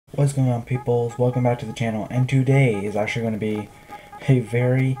What's going on, peoples? Welcome back to the channel, and today is actually going to be a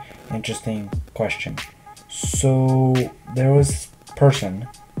very interesting question. So there was this person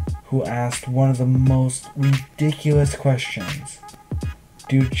who asked one of the most ridiculous questions.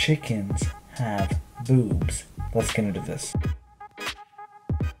 Do chickens have boobs? Let's get into this.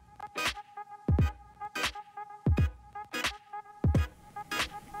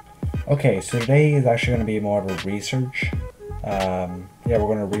 Okay, so today is actually going to be more of a research. We're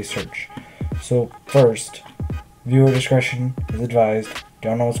going to research. So first, viewer discretion is advised.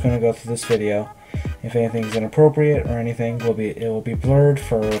 Don't know what's going to go through this video. If anything is inappropriate or anything, it will be blurred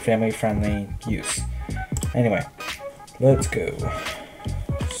for family-friendly use. Anyway, let's go.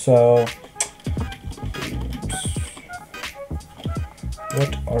 So, boobs.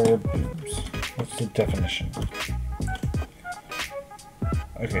 What are boobs? What's the definition?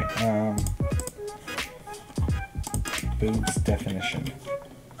 Okay, boobs definition.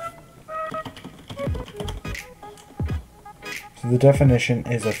 So the definition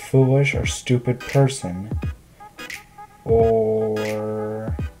is a foolish or stupid person,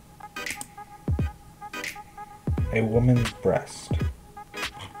 or a woman's breast.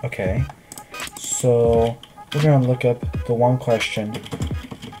 Okay, so we're gonna look up the one question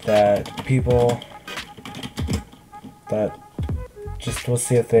that we'll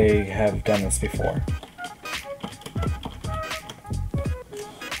see if they have done this before.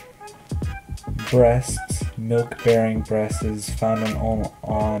 Breasts, milk-bearing breasts is found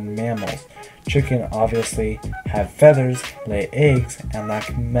on mammals. Chicken obviously have feathers, lay eggs, and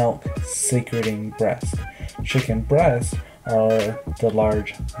lack milk secreting breast. Chicken breasts are the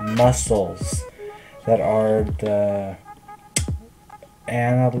large muscles that are the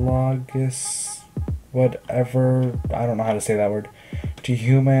analogous, whatever, I don't know how to say that word, to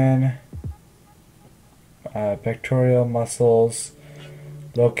human pectoral muscles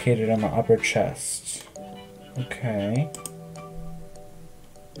located on the upper chest. Okay.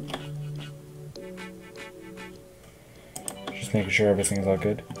 Just making sure everything's all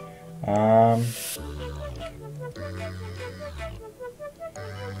good.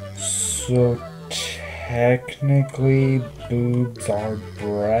 So technically boobs are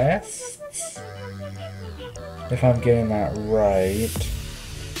breasts, if I'm getting that right.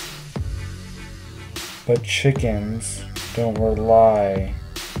 But chickens don't rely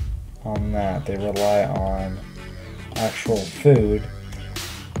on that. They rely on actual food.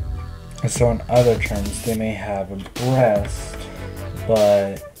 And so in other terms, they may have a breast,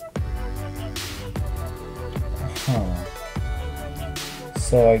 but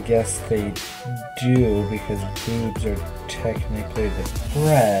so I guess they do, because boobs are technically the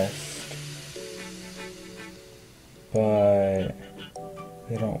breast, but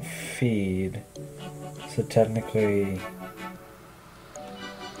they don't feed. So technically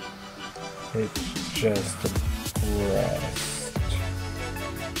it's just a breast.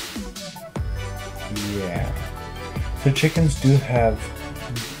 Yeah. So chickens do have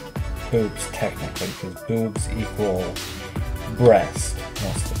boobs technically, because boobs equal breast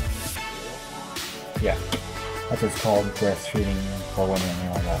mostly. Yeah. That's what's called breastfeeding for women and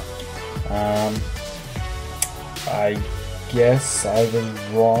all that. I guess I was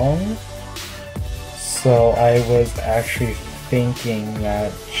wrong. So I was actually thinking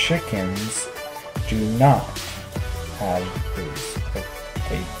that chickens do not have boobs, but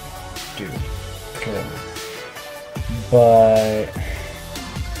they do, clearly. But,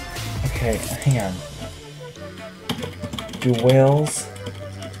 okay, hang on. Do whales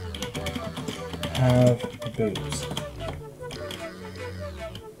have boobs?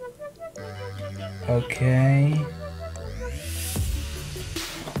 Okay.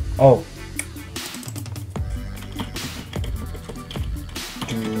 Oh.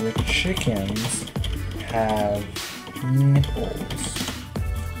 Do chickens have nipples?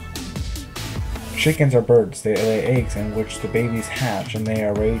 Chickens are birds. They lay eggs in which the babies hatch and they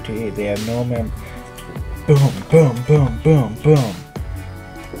are ready to eat. They have no Boom, boom, boom, boom, boom.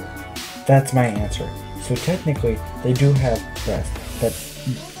 That's my answer. So technically, they do have breasts, but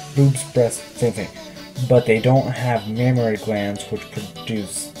boobs, breasts, same thing. But they don't have mammary glands which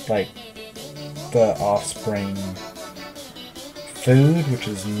produce, like, the offspring food, which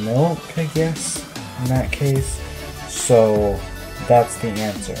is milk, I guess, in that case. So that's the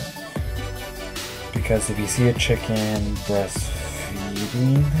answer. Because if you see a chicken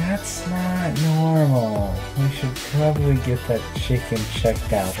breastfeeding, that's not normal. We should probably get that chicken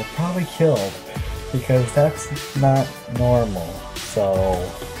checked out, or probably killed, because that's not normal. So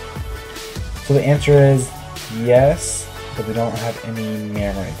the answer is yes, but they don't have any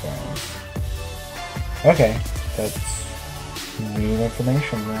mammary glands. Okay, that's new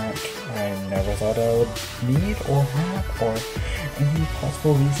information that I never thought I would need or have, or any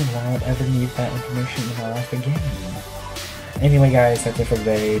possible reason why I would ever need that information in my life again. Anyway guys, that's it for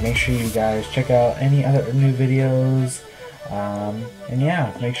today. Make sure you guys check out any other new videos. And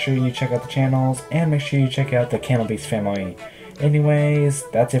yeah, make sure you check out the channels, and make sure you check out the Candle Beast family. Anyways,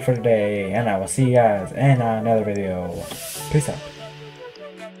 that's it for today, and I will see you guys in another video. Peace out.